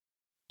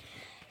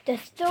The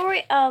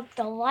story of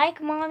the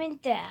Like Mom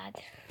and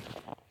Dad.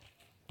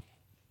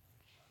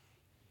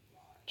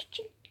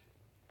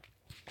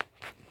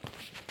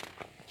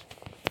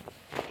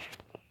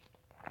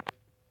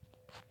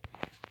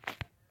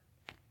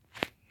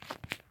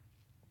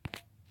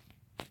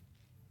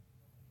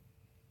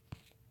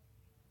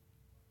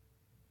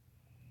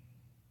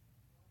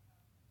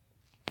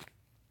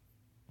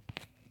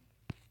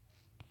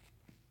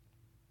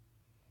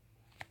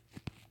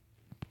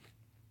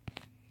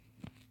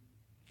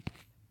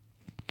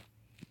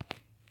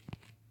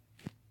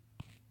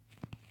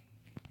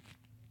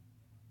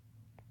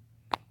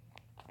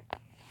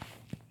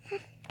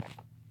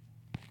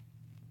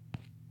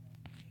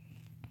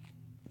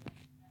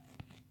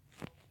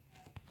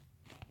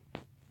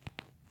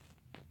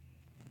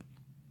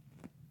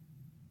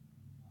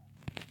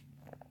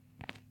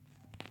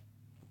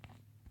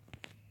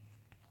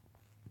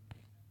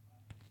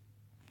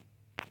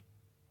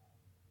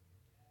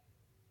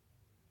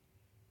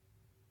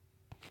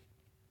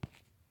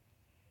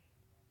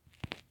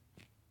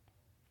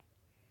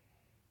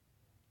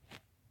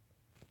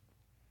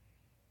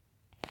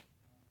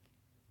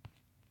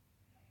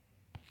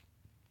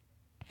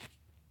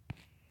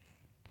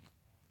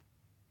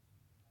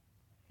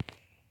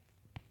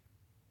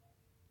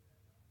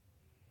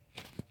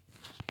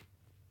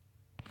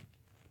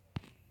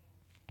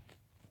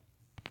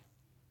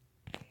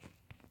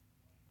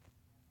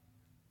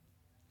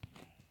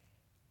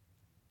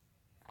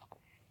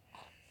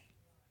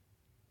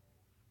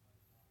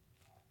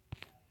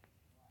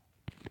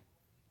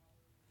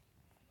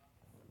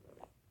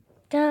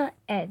 The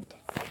end.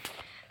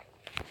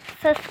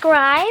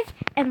 Subscribe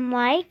and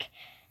like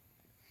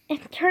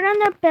and turn on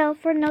the bell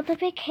for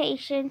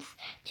notifications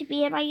to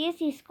be in my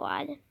Easy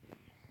Squad.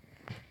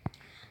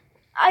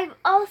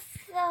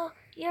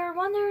 You're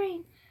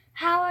wondering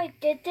how I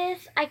did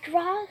this? I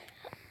draw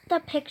the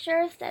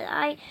pictures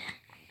that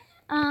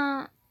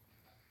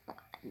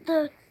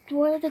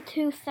were the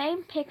two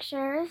same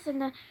pictures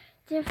in a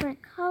different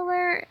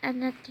color,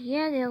 and at the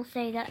end it'll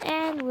say the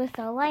end with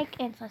a like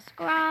and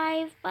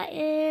subscribe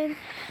button.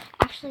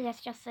 Actually, that's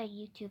just a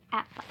YouTube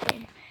app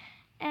button.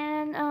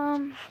 And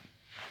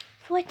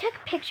so I took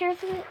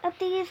pictures of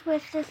these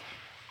with this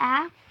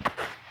app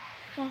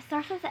that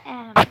starts with an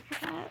M. I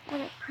forgot what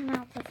it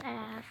pronounces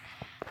as,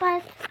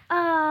 but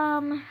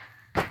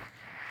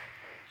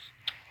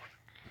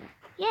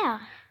yeah.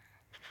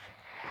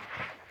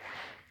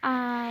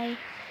 I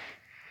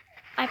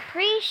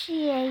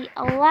appreciate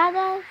a lot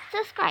of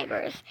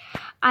subscribers.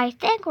 I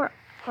think we're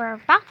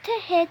about to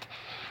hit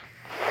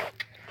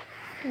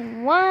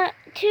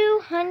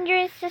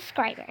 200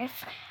 subscribers.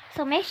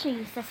 So make sure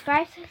you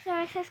subscribe.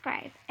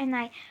 And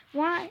I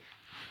want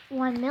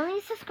 1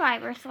 million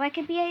subscribers so I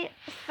can be a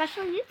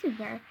special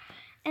YouTuber.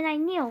 And I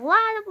need a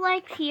lot of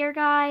likes here,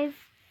 guys.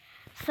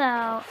 So,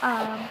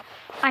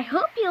 I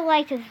hope you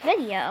like this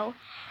video.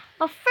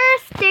 But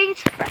first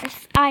things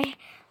first,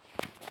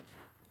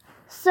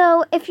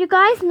 So if you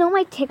guys know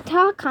my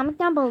TikTok, comment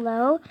down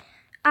below.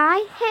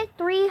 I hit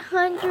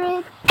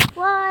 300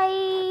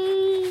 likes.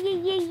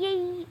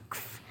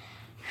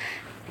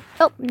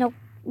 Oh, no.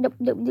 Nope.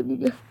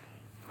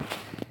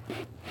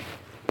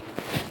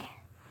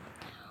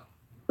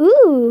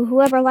 Ooh,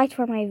 whoever liked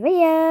for my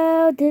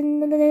video.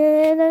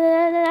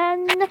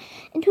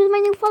 And who's my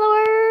new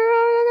follower?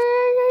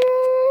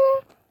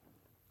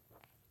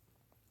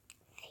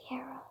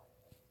 Sierra.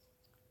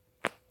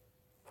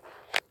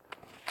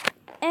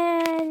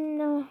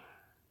 And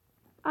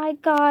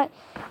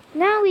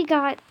now we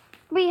got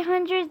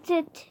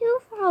 302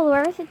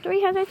 followers and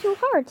 302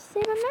 hearts.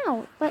 Same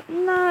amount, but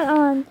not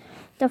on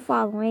the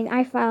following.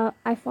 I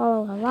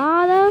follow a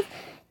lot of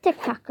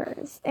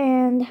TikTokers,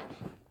 and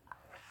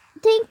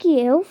thank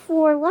you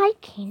for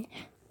liking.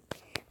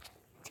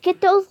 Let's get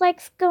those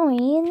likes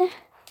going.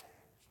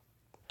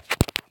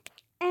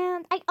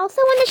 And I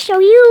also want to show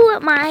you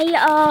my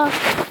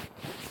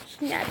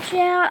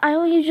Snapchat. I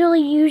don't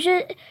usually use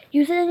it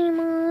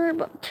anymore,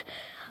 but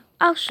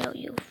I'll show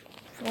you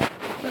for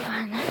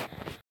fun.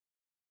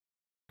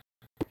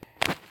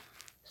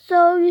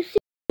 So you see,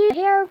 my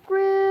hair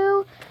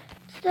grew,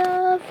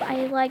 stuff.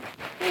 I like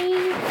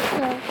trees,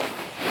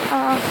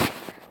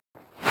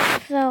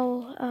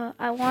 so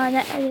I want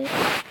to edit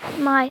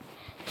my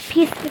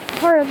piece of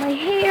part of my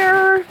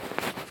hair.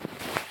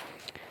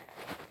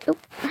 Oop.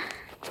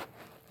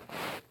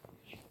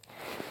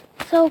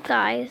 So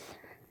guys,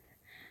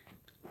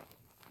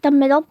 the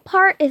middle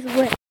part is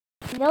what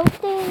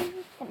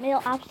the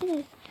middle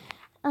option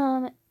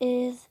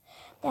is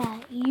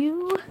that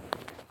you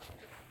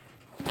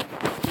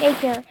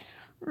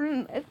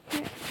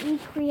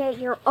create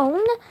your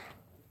own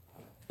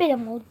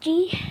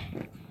Bitmoji.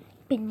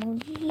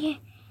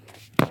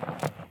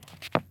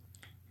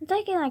 I'm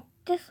taking like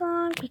this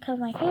long because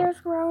my hair is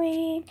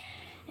growing,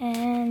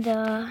 and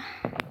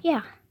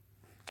yeah,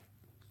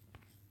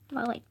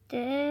 about like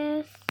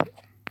this.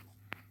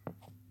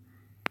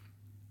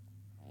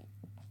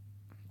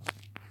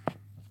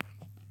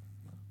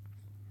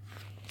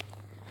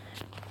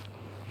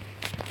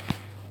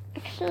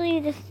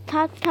 Actually, this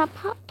top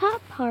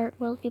part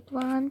will be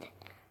blonde.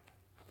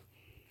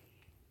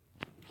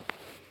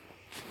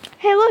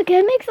 Hey, look,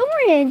 it makes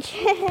orange.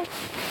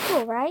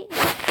 Cool, right?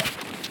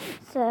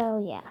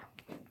 So yeah.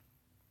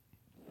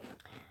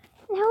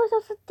 And I was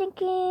also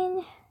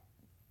thinking,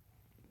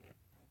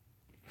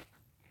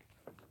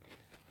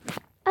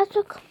 I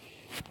took.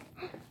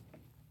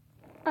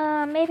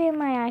 Maybe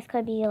my eyes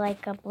could be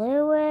like a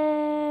blue,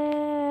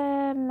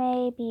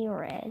 maybe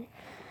red.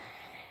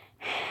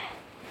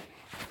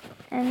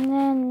 And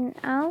then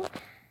out.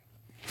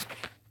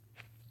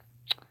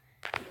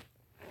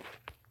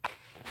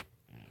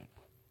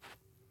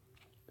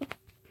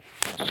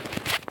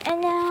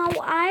 And now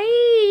I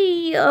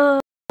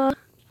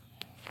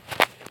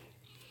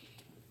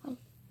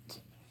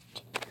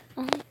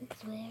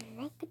swear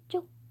I could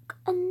joke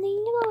and they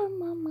know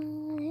my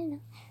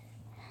mind.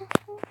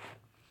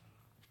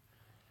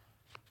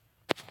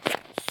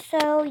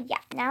 So yeah,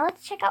 now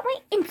let's check out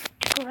my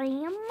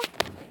Instagram.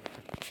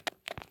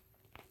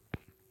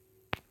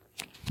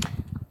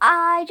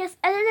 I just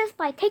edited this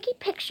by taking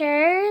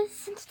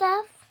pictures and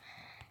stuff,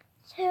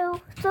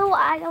 so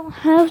I don't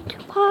have to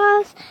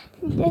pause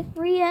and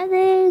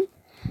re-edit.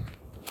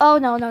 Oh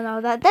no!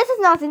 This is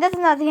nothing. This is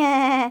nothing.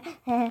 Yeah.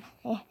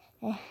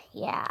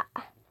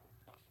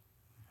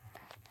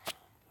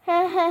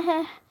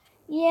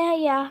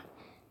 Yeah.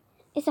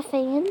 It's a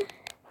fan.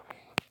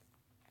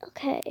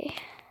 Okay.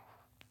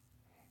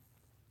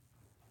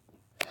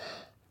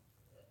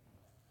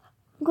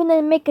 I'm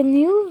gonna make a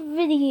new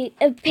video,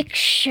 a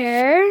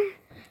picture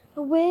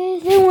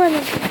with the one.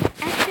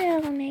 Actually,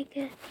 I'll make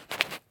it.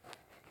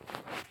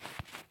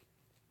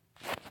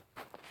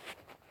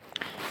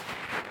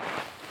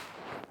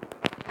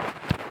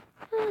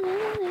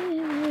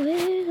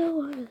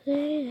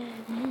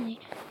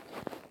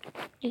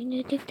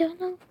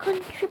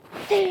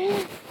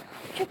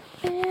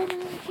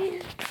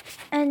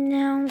 And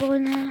now I'm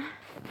gonna.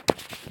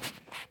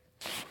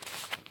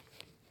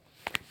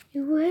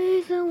 You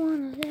always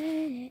wanna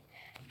say it.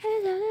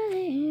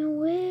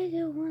 Always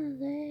wanna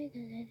say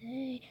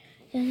it.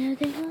 And I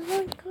think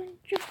I'm going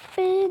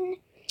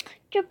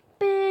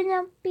tripping,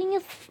 I'm being a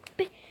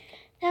spin.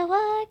 Now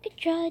I could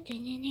try to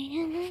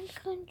tripping,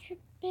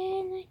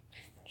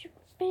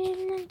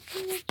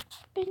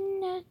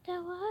 that's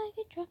how I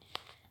could try.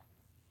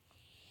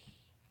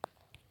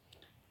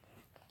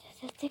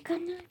 Just a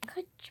second, I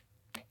could.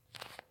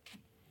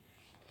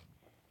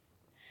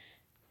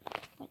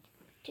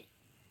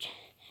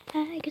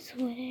 I can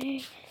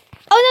swear.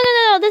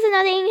 Oh no! This is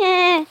nothing.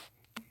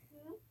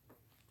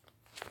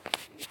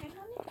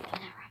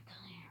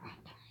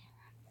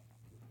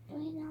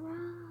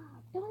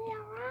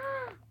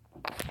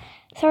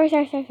 Sorry.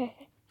 That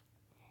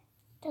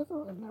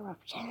was an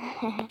interruption.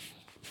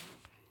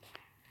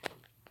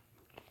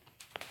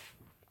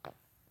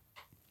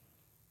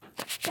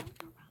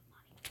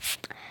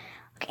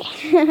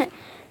 Okay.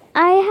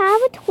 I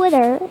have a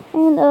Twitter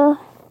and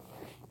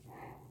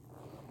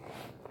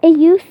a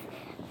youth.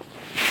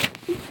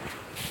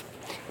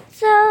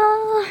 So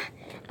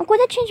I'm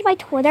going to change my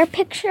Twitter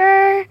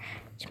picture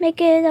to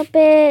make it a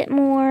bit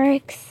more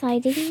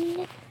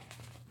exciting.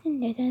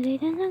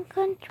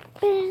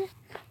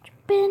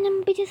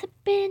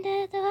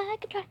 Possibility,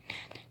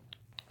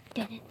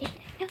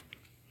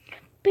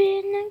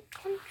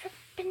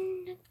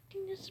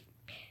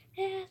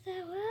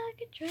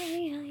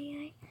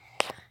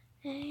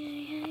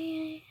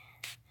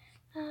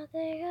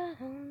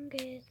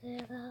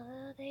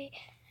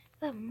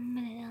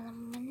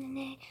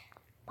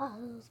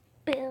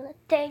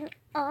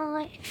 so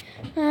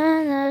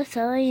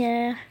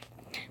yeah.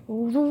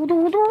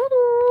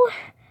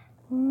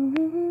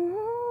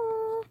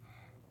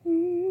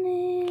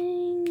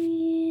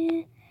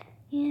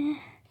 Yeah.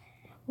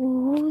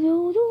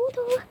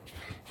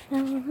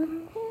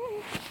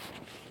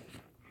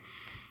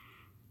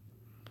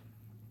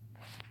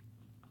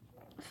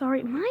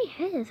 Sorry, my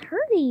head is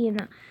hurting.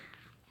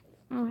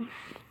 Oh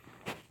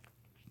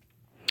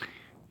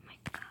my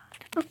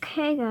god.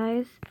 Okay,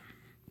 guys.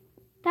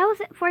 That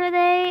was it for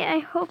today. I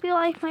hope you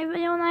liked my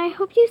video and I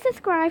hope you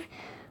subscribe.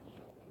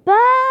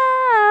 Bye!